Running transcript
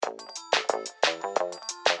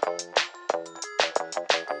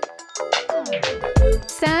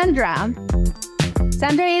Sandra.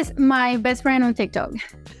 Sandra is my best friend on TikTok.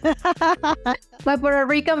 My Puerto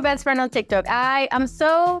Rican best friend on TikTok. I am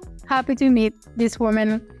so happy to meet this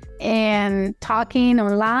woman and talking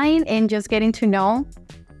online and just getting to know,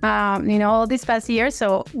 all this past year.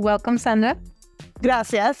 So welcome, Sandra.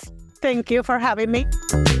 Gracias. Thank you for having me.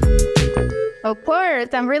 Of course.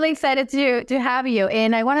 I'm really excited to have you.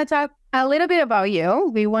 And I want to talk a little bit about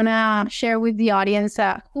you. We want to share with the audience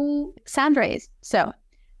who Sandra is. So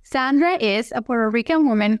Sandra is a Puerto Rican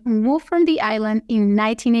woman who moved from the island in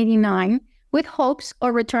 1989 with hopes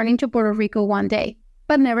of returning to Puerto Rico one day,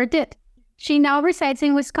 but never did. She now resides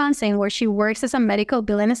in Wisconsin, where she works as a medical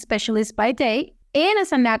billing specialist by day and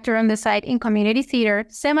as an actor on the side in community theater,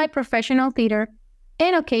 semi-professional theater,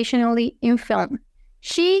 and occasionally in film.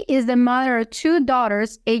 She is the mother of 2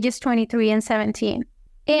 daughters, ages 23 and 17,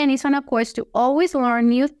 and is on a quest to always learn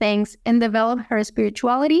new things and develop her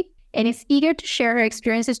spirituality, and is eager to share her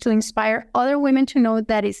experiences to inspire other women to know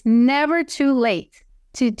that it's never too late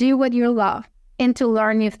to do what you love and to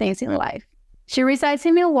learn new things in life. She resides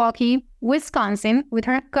in Milwaukee, Wisconsin, with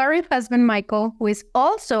her current husband, Michael, who is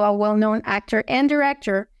also a well-known actor and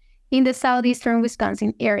director in the southeastern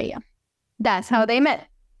Wisconsin area. That's how they met.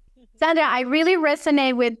 Sandra, I really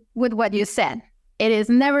resonate with what you said. It is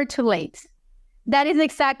never too late. That is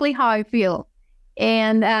exactly how I feel.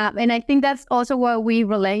 And I think that's also why we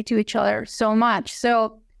relate to each other so much.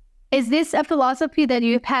 So is this a philosophy that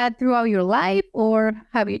you've had throughout your life, or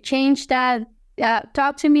have you changed that?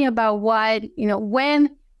 Talk to me about when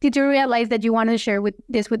did you realize that you wanted to share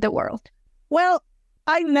this with the world? Well,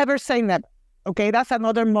 I never say never. Okay, that's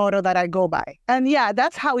another motto that I go by. And yeah,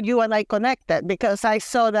 that's how you and I connected, because I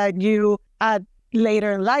saw that you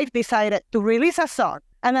later in life decided to release a song.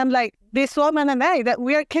 And I'm like, this woman and I, that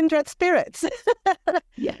we are kindred spirits.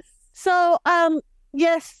 Yes. So,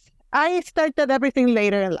 yes, I started everything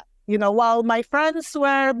later in life. While my friends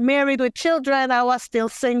were married with children, I was still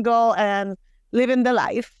single and living the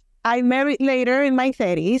life. I married later in my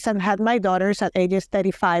 30s and had my daughters at ages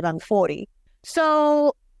 35 and 40.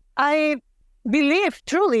 So I believe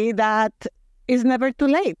truly that it's never too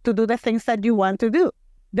late to do the things that you want to do.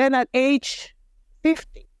 Then at age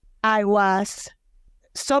 50, a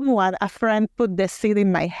friend put the seed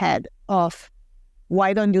in my head of,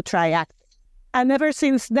 why don't you try acting? And ever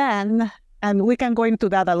since then, and we can go into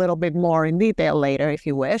that a little bit more in detail later if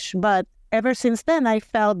you wish, but ever since then, I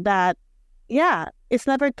felt that, yeah, it's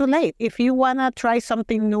never too late. If you want to try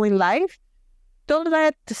something new in life, don't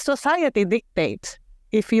let society dictate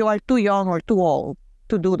if you are too young or too old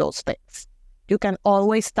to do those things. You can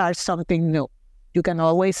always start something new. You can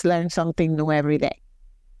always learn something new every day.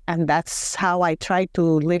 And that's how I try to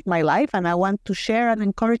live my life. And I want to share and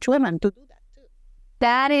encourage women to do that too.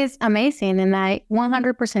 That is amazing. And I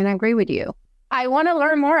 100% agree with you. I want to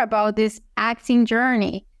learn more about this acting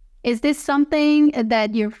journey. Is this something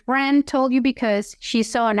that your friend told you because she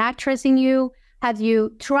saw an actress in you? Have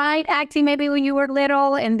you tried acting maybe when you were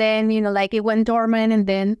little and then, it went dormant, and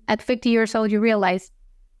then at 50 years old, you realized,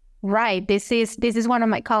 right, this is one of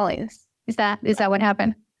my callings. Is that what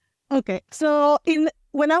happened? Okay. So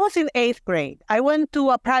when I was in 8th grade, I went to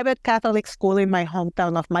a private Catholic school in my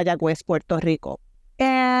hometown of Mayagüez, Puerto Rico.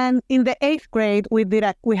 And in the 8th grade,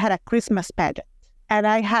 we had a Christmas pageant. And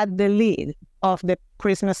I had the lead of the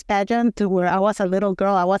Christmas pageant, where I was a little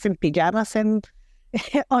girl. I was in pajamas and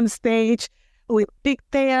on stage with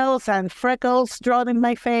pigtails and freckles drawn in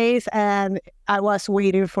my face. And I was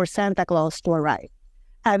waiting for Santa Claus to arrive.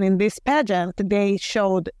 And in this pageant, they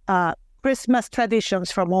showed Christmas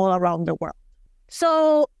traditions from all around the world.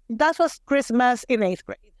 So that was Christmas in 8th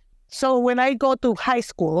grade. So when I go to high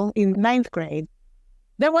school in 9th grade,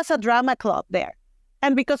 there was a drama club there.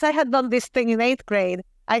 And because I had done this thing in 8th grade,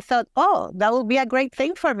 I thought, that would be a great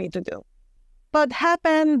thing for me to do. But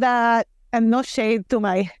happened that, and no shade to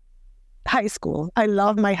my high school. I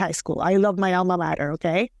love my high school. I love my alma mater,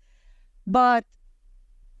 okay? But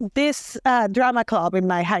this drama club in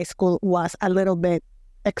my high school was a little bit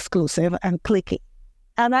exclusive and cliquey.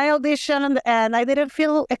 And I auditioned and I didn't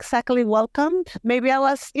feel exactly welcomed. Maybe I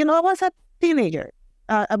was a teenager.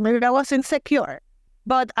 Maybe I was insecure.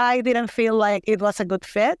 But I didn't feel like it was a good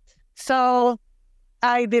fit. So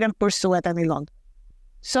I didn't pursue it any longer.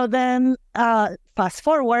 So then, fast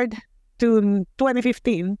forward to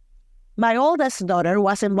 2015, my oldest daughter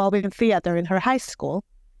was involved in theater in her high school.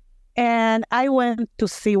 And I went to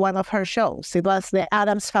see one of her shows. It was the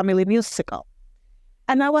Addams Family musical.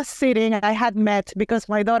 And I was sitting, and I had met, because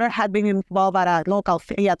my daughter had been involved at a local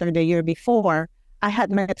theater the year before, I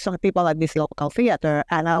had met some people at this local theater,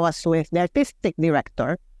 and I was with the artistic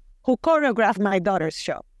director who choreographed my daughter's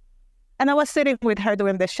show. And I was sitting with her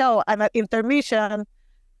doing the show, and at intermission,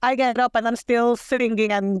 I get up and I'm still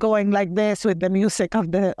singing and going like this with the music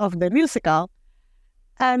of the musical.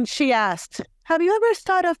 And she asked, "Have you ever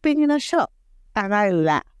thought of being in a show?" And I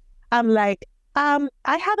laughed. I'm like, I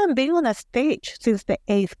haven't been on a stage since the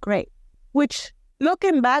 8th grade, which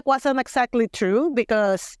looking back wasn't exactly true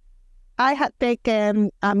because I had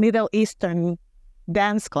taken a Middle Eastern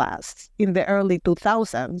dance class in the early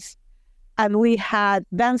 2000s, and we had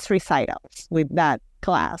dance recitals with that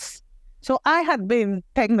class. So I had been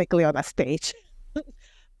technically on a stage,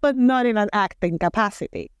 but not in an acting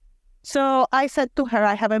capacity. So I said to her,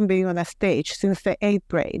 I haven't been on a stage since the 8th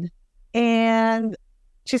grade. And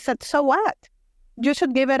she said, "So what? You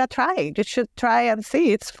should give it a try. You should try and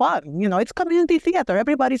see. It's fun. You know, it's community theater.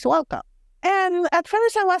 Everybody's welcome." And at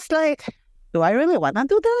first I was like, do I really want to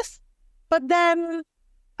do this? But then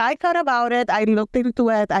I thought about it. I looked into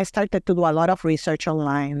it. I started to do a lot of research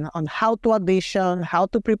online on how to audition, how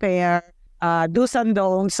to prepare, do's and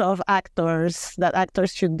don'ts of actors that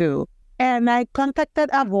actors should do. And I contacted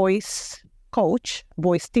a voice coach,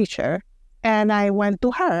 voice teacher, and I went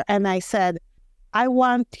to her and I said, "I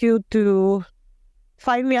want you to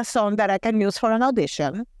find me a song that I can use for an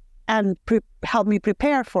audition and help me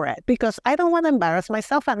prepare for it, because I don't want to embarrass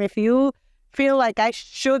myself. And if you feel like I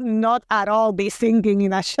should not at all be singing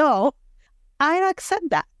in a show, I accept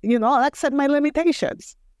that. You know, I'll accept my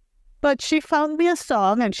limitations." But she found me a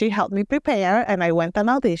song and she helped me prepare, and I went on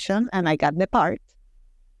audition and I got the part.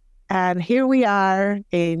 And here we are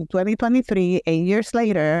in 2023, 8 years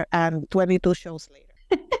later, and 22 shows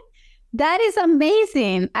later. That is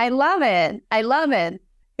amazing. I love it. I love it.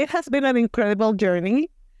 It has been an incredible journey.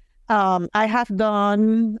 I have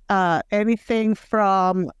done anything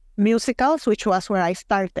from musicals, which was where I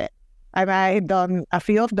started. And I've done a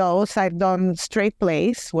few of those. I've done straight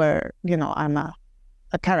plays where, you know, I'm a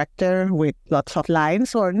character with lots of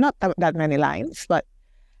lines, or not that many lines, but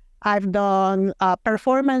I've done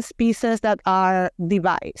performance pieces that are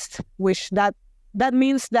devised, which that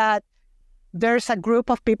means that there's a group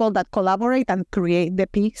of people that collaborate and create the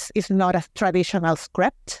piece. It's not a traditional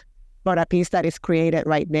script, but a piece that is created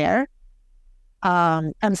right there.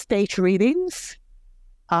 And stage readings,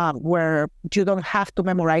 where you don't have to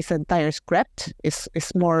memorize the entire script.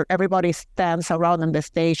 It's more, everybody stands around on the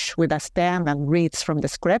stage with a stand and reads from the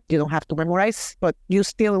script. You don't have to memorize, but you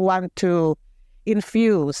still want to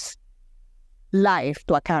infuse life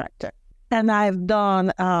to a character. And I've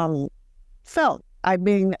done film. I've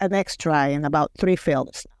been an extra in about 3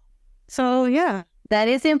 films. So, yeah. That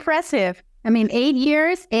is impressive. I mean, 8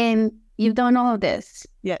 years and you've done all of this.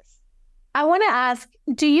 Yes. I want to ask,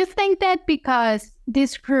 do you think that because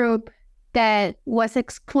this group that was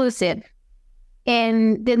exclusive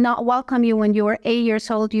and did not welcome you when you were 8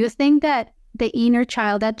 years old, do you think that the inner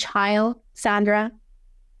child, that child, Sandra,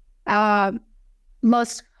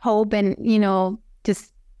 lost hope and, you know,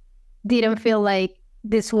 just didn't feel like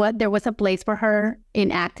there was a place for her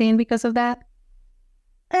in acting because of that?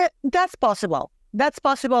 That's possible. That's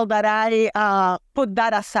possible that I put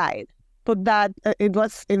that aside. It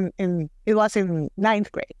was in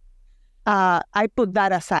 9th grade. I put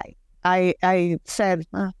that aside. I said,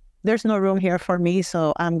 there's no room here for me,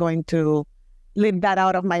 so I'm going to leave that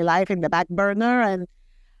out of my life in the back burner. And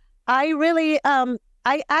I really,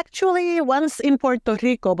 I actually once in Puerto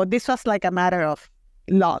Rico, but this was like a matter of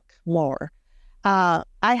luck more. I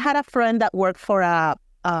had a friend that worked for a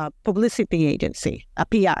publicity agency, a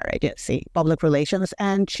PR agency, public relations,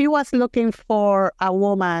 and she was looking for a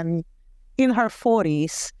woman in her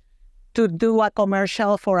 40s to do a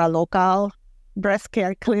commercial for a local breast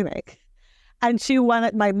care clinic. And she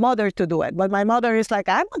wanted my mother to do it. But my mother is like,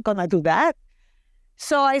 I'm not going to do that.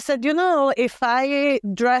 So I said, you know, if I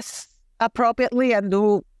dress appropriately and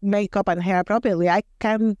do makeup and hair appropriately, I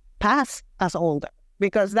can pass as older.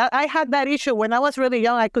 Because I had that issue. When I was really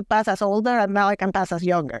young, I could pass as older, and now I can pass as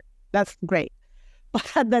younger. That's great.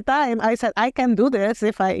 But at the time, I said, I can do this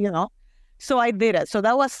if I, you know. So I did it. So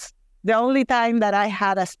that was the only time that I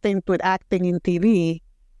had a stint with acting in TV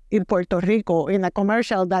in Puerto Rico in a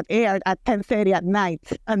commercial that aired at 10:30 at night,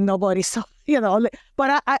 and nobody saw, you know.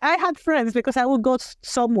 But I had friends, because I would go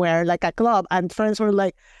somewhere, like a club, and friends were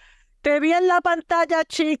like, "Te vi en la pantalla,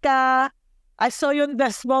 chica. I saw you on the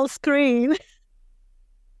small screen."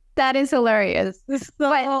 That is hilarious. So,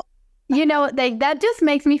 but, you know, like, that just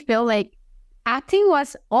makes me feel like acting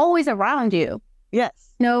was always around you.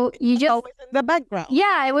 Yes. No, you just always in the background.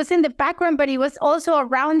 Yeah, it was in the background, but it was also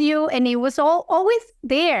around you, and it was always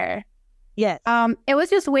there. Yes. It was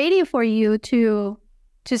just waiting for you to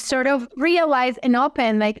sort of realize and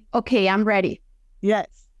open, like, okay, I'm ready.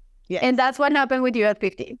 Yes. Yes. And that's what happened with you at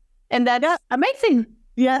 15. And that's amazing.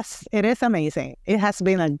 Yes, it is amazing. It has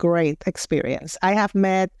been a great experience. I have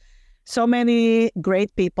met so many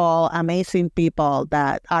great people, amazing people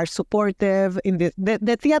that are supportive in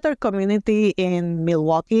the theater community in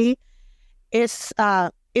Milwaukee is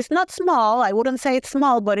it's not small. I wouldn't say it's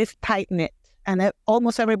small, but it's tight knit, and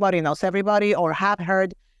almost everybody knows everybody or have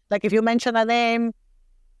heard. Like if you mention a name,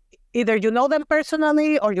 either you know them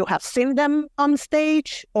personally or you have seen them on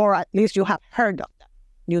stage, or at least you have heard of them.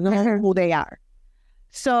 You know who they are.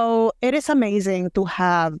 So it is amazing to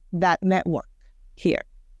have that network here.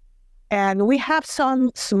 And we have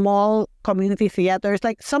some small community theaters.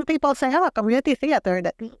 Like some people say, oh, community theater.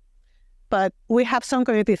 But we have some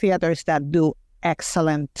community theaters that do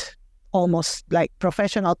excellent, almost like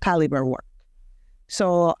professional caliber work.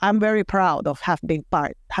 So I'm very proud of having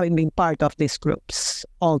been part of these groups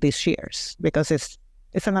all these years, because it's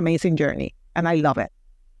an amazing journey and I love it.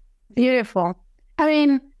 Beautiful. I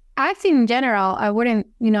mean, acting in general, I wouldn't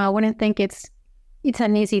think it's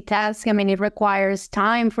an easy task. I mean, it requires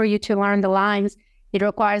time for you to learn the lines. It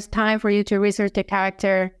requires time for you to research the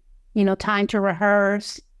character, time to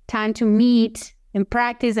rehearse, time to meet and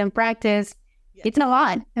practice. Yes. It's a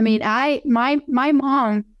lot. I mean, my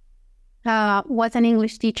mom was an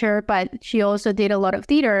English teacher, but she also did a lot of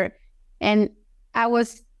theater. And I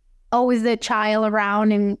was always the child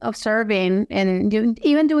around and observing and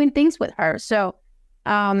even doing things with her. So,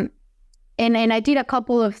 and I did a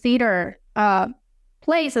couple of theater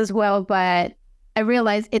plays as well, but I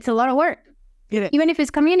realized it's a lot of work. Even if it's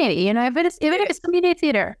community, even if it's community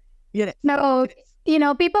theater.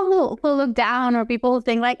 No, people who look down, or people who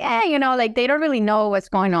think like, like they don't really know what's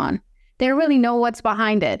going on. They don't really know what's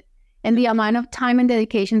behind it and the amount of time and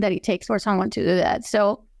dedication that it takes for someone to do that.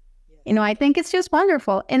 So, I think it's just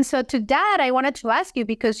wonderful. And so to that, I wanted to ask you,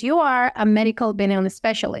 because you are a medical billing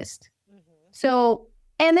specialist. Mm-hmm. So,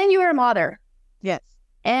 and then you are a mother. Yes.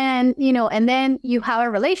 And, and then you have a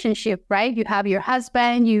relationship, right? You have your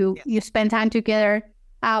husband, you spend time together.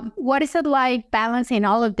 What is it like balancing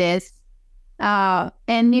all of this and,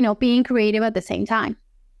 being creative at the same time?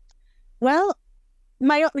 Well,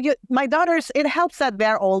 my daughters, it helps that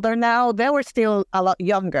they're older now. They were still a lot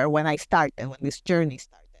younger when this journey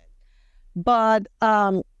started. But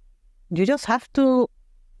you just have to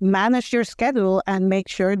manage your schedule and make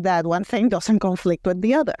sure that one thing doesn't conflict with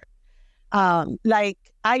the other. Like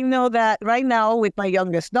I know that right now with my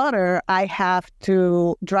youngest daughter, I have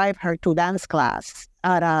to drive her to dance class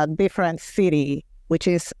at a different city, which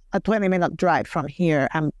is a 20-minute drive from here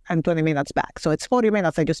and 20 minutes back. So it's 40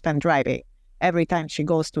 minutes I just spend driving every time she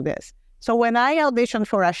goes to this. So when I audition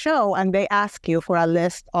for a show and they ask you for a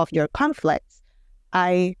list of your conflicts,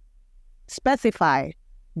 I specify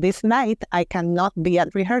this night I cannot be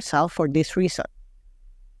at rehearsal for this reason.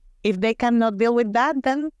 If they cannot deal with that,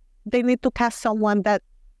 then they need to cast someone that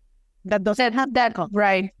doesn't have that conflict.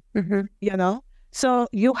 Right. Mm-hmm. So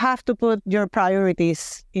you have to put your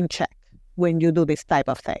priorities in check when you do this type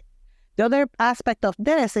of thing. The other aspect of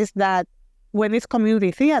this is that when it's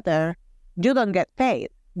community theater, you don't get paid.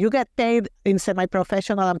 You get paid in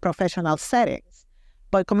semi-professional and professional settings,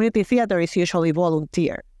 but community theater is usually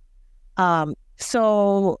volunteer.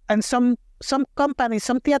 So some companies,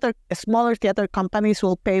 smaller theater companies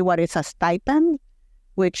will pay what is a stipend,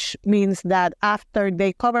 which means that after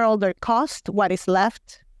they cover all their costs, what is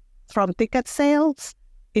left from ticket sales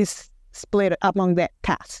is split among the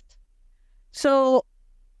cast. So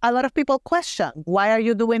a lot of people question, why are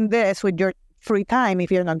you doing this with your free time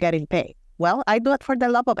if you're not getting paid? Well, I do it for the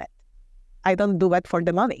love of it. I don't do it for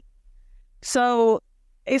the money. So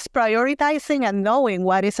it's prioritizing and knowing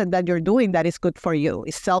what is it that you're doing that is good for you.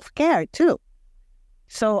 It's self-care too.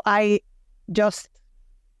 So I just,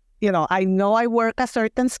 I know I work a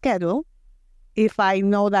certain schedule. If I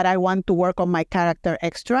know that I want to work on my character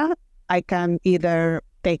extra, I can either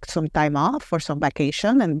take some time off or some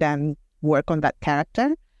vacation and then work on that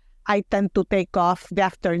character. I tend to take off the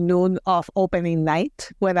afternoon of opening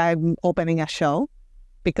night when I'm opening a show,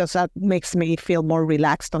 because that makes me feel more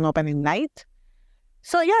relaxed on opening night.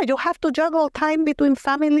 So yeah, you have to juggle time between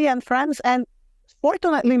family and friends. And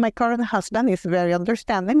fortunately, my current husband is very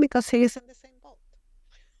understanding because he is in the same boat.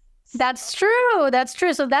 That's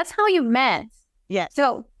true. So that's how you met. Yes.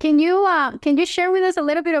 So can you share with us a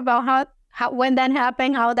little bit about how when that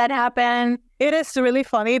happened, how that happened? It is really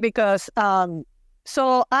funny because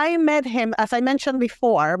so I met him, as I mentioned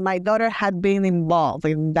before, my daughter had been involved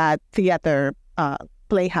in that theater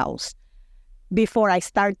playhouse before I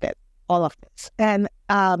started all of this. And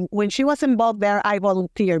when she was involved there, I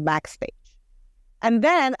volunteered backstage. And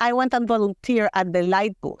then I went and volunteered at the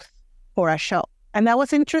light booth for a show. And I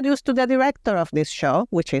was introduced to the director of this show,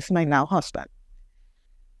 which is my now husband.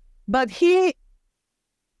 But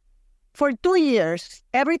for 2 years,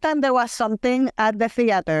 every time there was something at the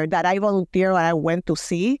theater that I volunteered or I went to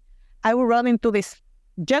see, I would run into this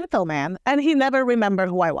gentleman, and he never remembered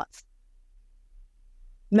who I was.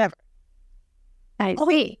 Never. I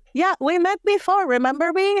see. Yeah, we met before.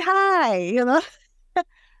 Remember me? Hi,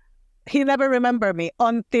 He never remembered me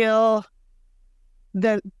until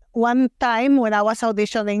the one time when I was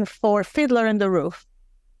auditioning for Fiddler in the Roof.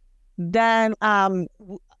 Then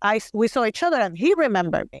we saw each other, and he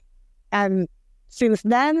remembered me. And since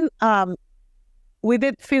then, we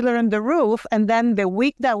did Fiddler in the Roof, and then the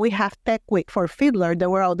week that we have Tech Week for Fiddler, there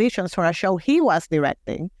were auditions for a show he was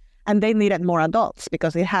directing, and they needed more adults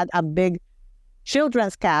because it had a big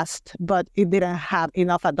children's cast, but it didn't have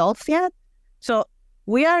enough adults yet. So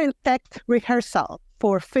we are in tech rehearsal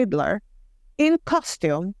for Fiddler in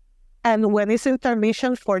costume, and when it's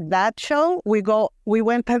intermission for that show, we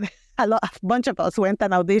went and a bunch of us went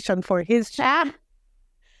and auditioned for his show.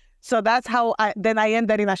 So that's how I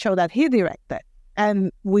ended in a show that he directed.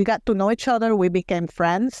 And we got to know each other. We became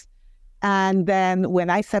friends. And then when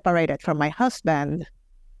I separated from my husband,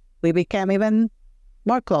 we became even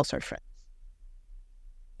more closer friends.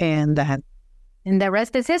 And the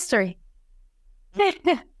rest is history.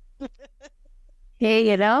 Hey,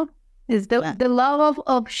 it's the love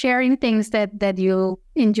of sharing things that you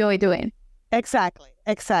enjoy doing. Exactly.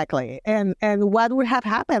 And what would have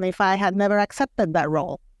happened if I had never accepted that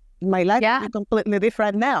role? My life would be completely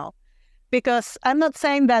different now. Because I'm not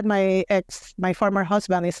saying that my former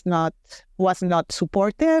husband was not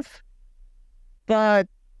supportive, but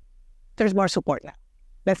there's more support now.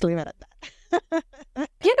 Let's leave it at that.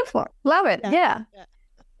 Beautiful. Love it. Yeah.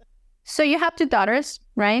 So you have 2 daughters,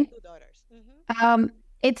 right? 2 daughters. Mm-hmm.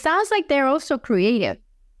 It sounds like they're also creative.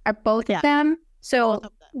 Are both of them? So Both of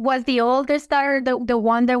them. Was the oldest daughter the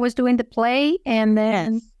one that was doing the play? And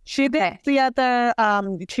then... Yes. She did theater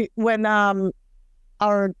when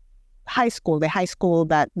our high school, the high school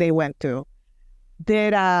that they went to,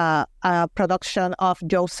 did a production of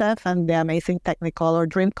Joseph and the Amazing Technicolor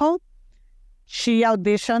Dreamcoat. She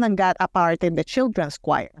auditioned and got a part in the children's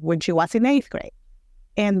choir when she was in 8th grade.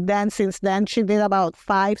 And then since then, she did about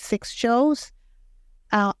 5-6 shows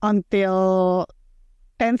until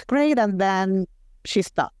 10th grade. And then she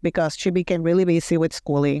stopped because she became really busy with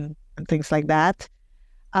schooling and things like that.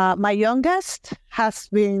 My youngest has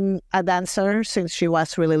been a dancer since she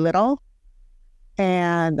was really little,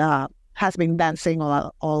 and has been dancing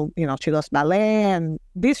all she does ballet. And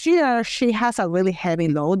this year she has a really heavy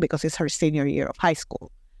load because it's her senior year of high school.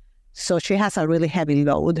 So she has a really heavy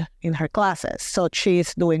load in her classes. So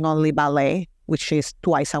she's doing only ballet, which is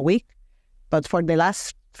twice a week. But for the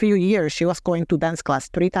last few years, she was going to dance class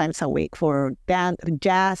 3 times a week for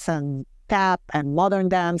jazz and tap and modern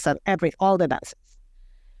dance and all the dances.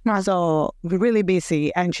 So really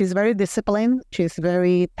busy, and she's very disciplined. She's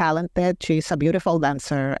very talented. She's a beautiful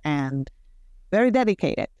dancer and very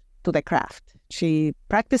dedicated to the craft. She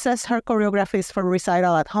practices her choreographies for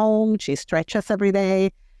recital at home. She stretches every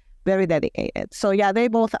day. Very dedicated. So yeah, they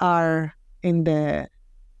both have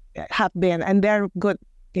been, and they're good.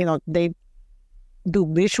 They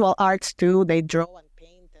do visual arts too. They draw and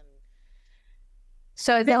paint.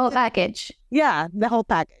 So the whole package. Yeah, the whole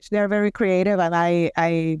package. They're very creative, and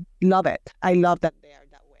I love it. I love that they are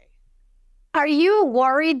that way. Are you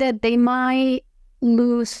worried that they might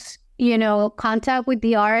lose, contact with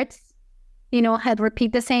the arts? Had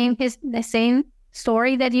repeat the same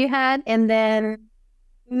story that you had, and then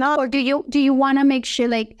no. Or do you want to make sure?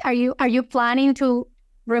 Like, are you planning to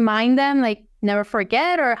remind them, like, never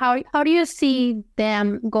forget, or how do you see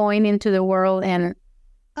them going into the world and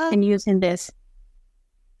using this?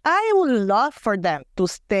 I would love for them to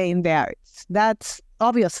stay in the arts. That's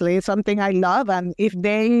obviously something I love. And if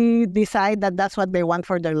they decide that that's what they want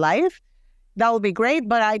for their life, that would be great.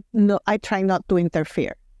 But I try not to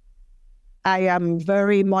interfere. I am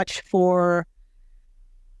very much for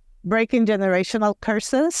breaking generational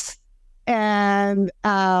curses and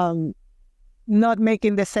not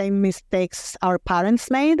making the same mistakes our parents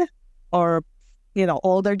made or,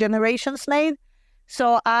 older generations made.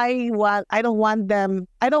 So I don't want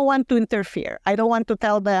to interfere. I don't want to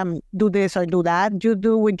tell them, do this or do that. You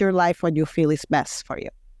do with your life what you feel is best for you.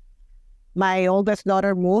 My oldest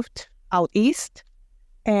daughter moved out east,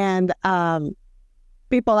 and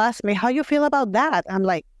people ask me, how you feel about that? I'm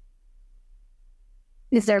like,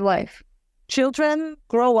 it's their life. Children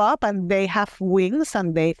grow up and they have wings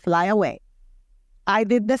and they fly away. I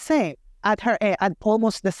did the same at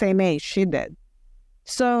almost the same age she did.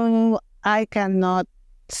 So I cannot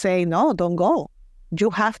say, no, don't go. you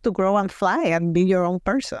have to grow and fly and be your own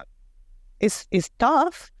person. It's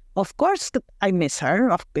tough. Of course, I miss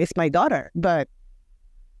her. It's my daughter, but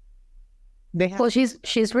well,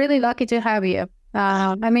 she's really lucky to have you.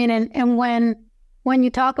 I mean, and when you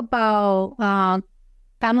talk about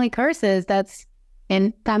family curses,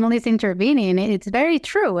 and families intervening, it's very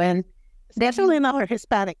true, and especially in our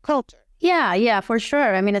Hispanic culture. Yeah, for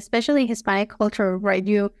sure. I mean, especially Hispanic culture, right?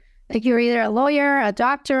 You're either a lawyer, a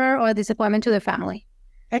doctor, or a disappointment to the family.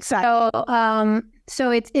 Exactly.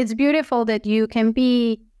 So it's beautiful that you can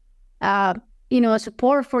be, a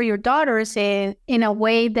support for your daughters in a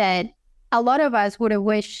way that a lot of us would have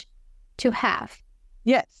wished to have.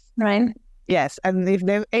 Yes. Right. Yes, and if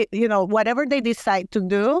they, whatever they decide to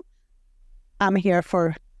do, I'm here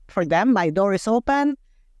for them. My door is open.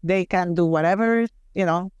 They can do whatever.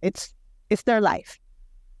 It's their life.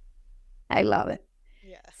 I love it.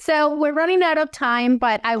 Yes. So we're running out of time,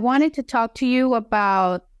 but I wanted to talk to you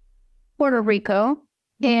about Puerto Rico.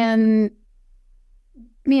 And,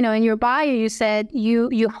 in your bio, you said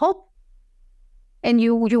you hope and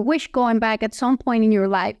you wish going back at some point in your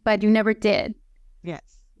life, but you never did. Yes.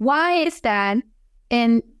 Why is that?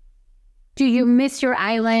 And do you miss your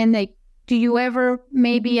island? Like, do you ever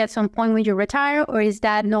maybe at some point when you retire, or is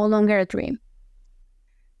that no longer a dream?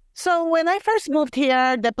 So when I first moved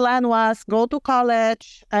here, the plan was go to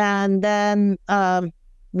college and then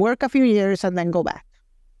work a few years and then go back.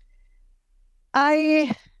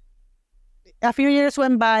 A few years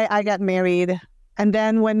went by, I got married. And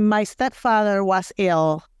then when my stepfather was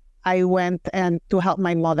ill, I went to help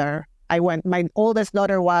my mother. My oldest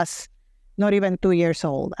daughter was not even 2 years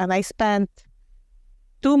old. And I spent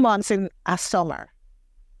 2 months in a summer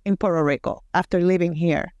in Puerto Rico after living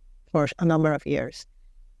here for a number of years.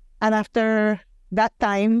 And after that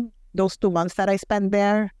time, those 2 months that I spent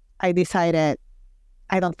there, I decided,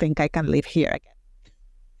 I don't think I can live here again.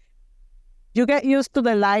 You get used to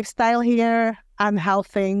the lifestyle here and how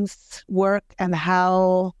things work and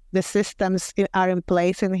how the systems are in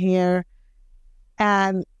place in here.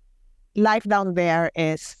 And life down there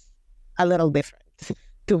is a little different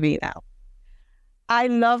to me now. I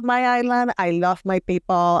love my island. I love my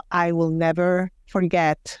people. I will never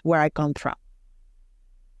forget where I come from.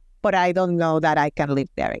 But I don't know that I can live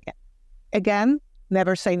there again. Again,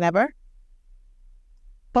 never say never.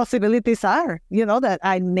 Possibilities are, that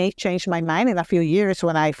I may change my mind in a few years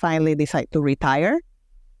when I finally decide to retire.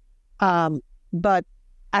 But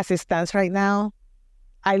as it stands right now,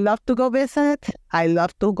 I love to go visit. I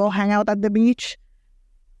love to go hang out at the beach.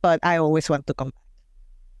 But I always want to come back.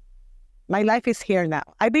 My life is here now.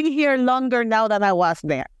 I've been here longer now than I was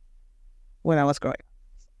there when I was growing up.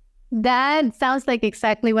 That sounds like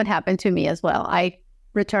exactly what happened to me as well. I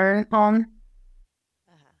returned home.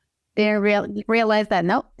 Didn't realize that,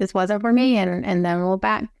 no, this wasn't for me, and then we're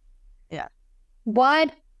back. Yeah.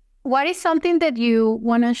 What is something that you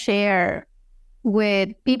want to share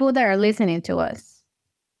with people that are listening to us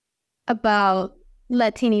about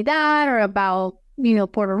Latinidad or about,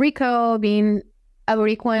 Puerto Rico, being a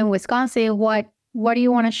Boricua in Wisconsin? What do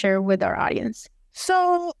you want to share with our audience?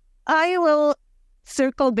 So I will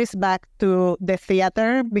circle this back to the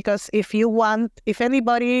theater, because if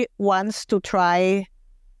anybody wants to try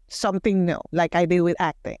something new, like I did with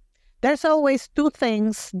acting, there's always two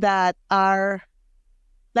things that are,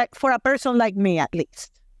 like for a person like me at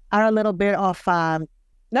least, are a little bit of, not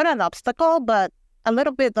an obstacle, but a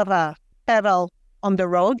little bit of a pebble on the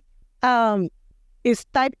road, is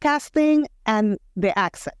typecasting and the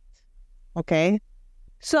accent, okay?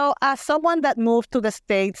 So as someone that moved to the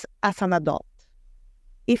States as an adult,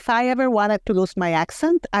 if I ever wanted to lose my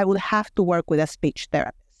accent, I would have to work with a speech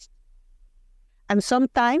therapist. And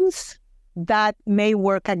sometimes that may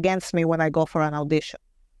work against me when I go for an audition.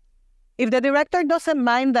 If the director doesn't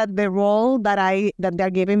mind that the role that they're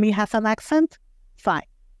giving me has an accent, fine.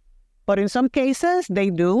 But in some cases, they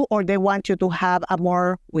do, or they want you to have a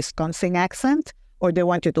more Wisconsin accent, or they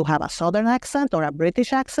want you to have a Southern accent or a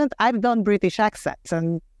British accent. I've done British accents,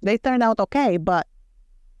 and they turn out okay, but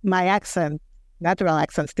my accent, natural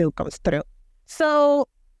accent, still comes through. So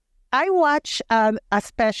I watched a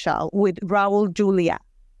special with Raul Julia.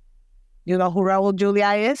 You know who Raul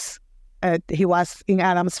Julia is? He was in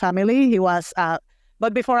Addams Family.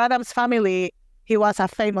 But before Addams Family, he was a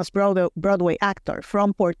famous Broadway actor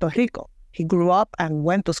from Puerto Rico. He grew up and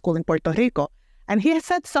went to school in Puerto Rico. And he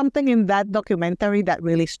said something in that documentary that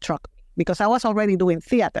really struck me, because I was already doing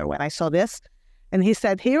theater when I saw this. And he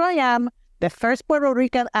said, here I am, the first Puerto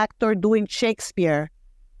Rican actor doing Shakespeare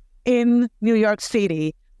in New York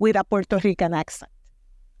City with a Puerto Rican accent.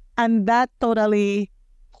 And that totally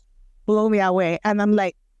blew me away. And I'm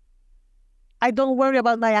like, I don't worry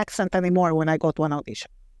about my accent anymore when I go to an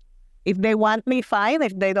audition. If they want me, fine.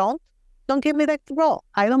 If they don't give me the role.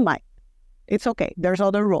 I don't mind. It's okay. There's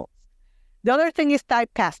other roles. The other thing is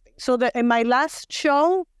typecasting. So in my last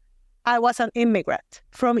show, I was an immigrant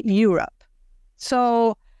from Europe.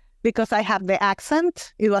 So because I have the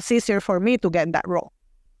accent, it was easier for me to get that role.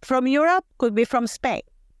 From Europe, could be from Spain.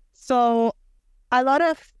 So a lot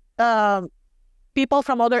of people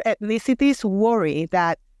from other ethnicities worry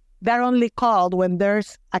that they're only called when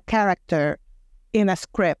there's a character in a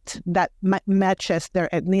script that matches their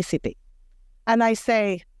ethnicity. And I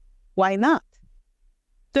say, why not?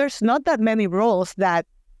 There's not that many roles that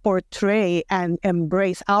portray and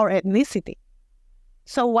embrace our ethnicity.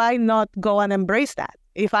 So why not go and embrace that?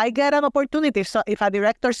 If I get an opportunity, so if a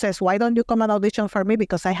director says, why don't you come and audition for me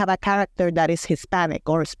because I have a character that is Hispanic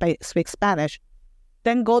or speaks Spanish,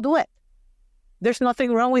 then go do it. There's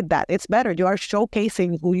nothing wrong with that. It's better. You are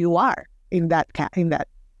showcasing who you are in that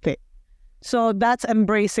thing. So that's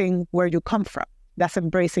embracing where you come from. That's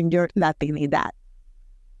embracing your Latinidad.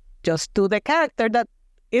 Just do the character that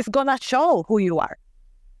is going to show who you are.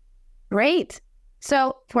 Great.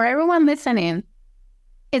 So for everyone listening,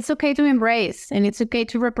 it's okay to embrace and it's okay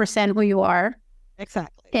to represent who you are.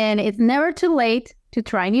 Exactly. And it's never too late to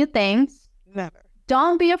try new things. Never.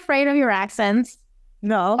 Don't be afraid of your accents.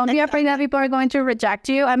 No. Don't be afraid that people are going to reject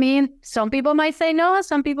you. I mean, some people might say no,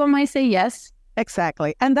 some people might say yes.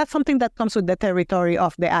 Exactly. And that's something that comes with the territory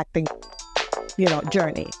of the acting,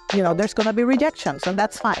 journey. There's going to be rejections, and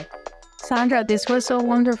that's fine. Sandra, this was so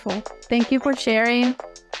wonderful. Thank you for sharing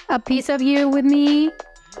a piece of you with me.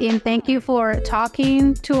 And thank you for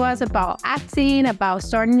talking to us about acting, about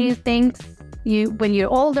starting new things when you're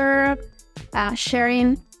older,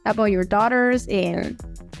 sharing about your daughters, and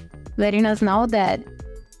letting us know that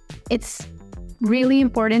it's really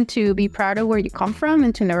important to be proud of where you come from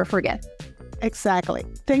and to never forget. Exactly.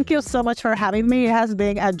 Thank you so much for having me. It has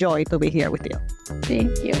been a joy to be here with you.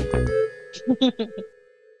 Thank you.